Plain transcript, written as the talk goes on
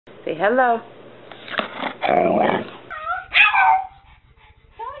Say hello. Hello.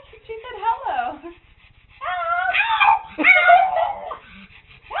 She said hello.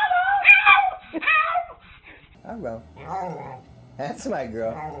 Hello. That's my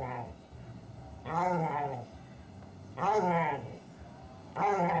girl. Hello.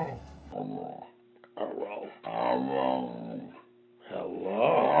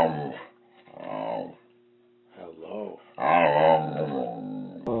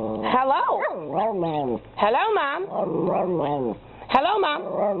 Hello, Mom. Hello, Mom.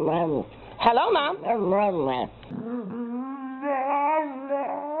 Hello, Mom.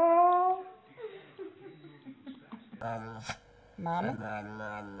 Mama?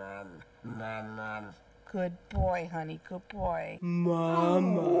 Good boy, honey. Good boy.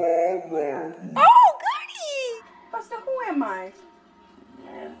 Mama. Oh, goody! Buster, who am I?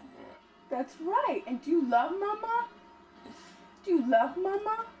 That's right. And do you love Mama? Do you love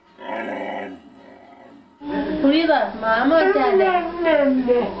Mama? Who do you love, Mom or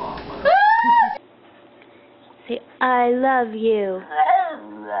Daddy? Say, I love you.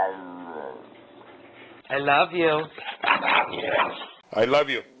 I love you. I love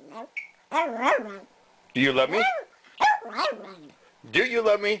you. Do you love me? Do you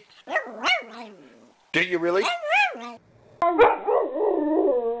love me? Do you really? I love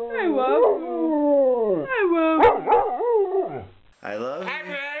you. I love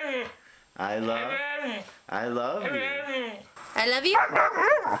you. I love you. I love you.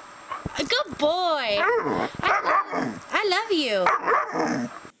 Good boy. I love you.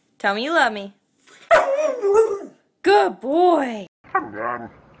 Tell me you love me. Good boy.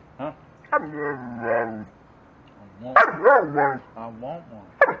 Huh? I want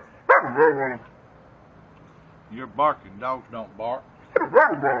one. You're barking. Dogs don't bark.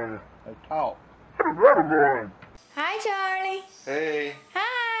 They talk. Hi, Charlie. Hey.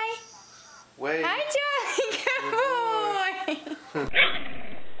 Hi. Wait. Hi, Charlie. Good boy.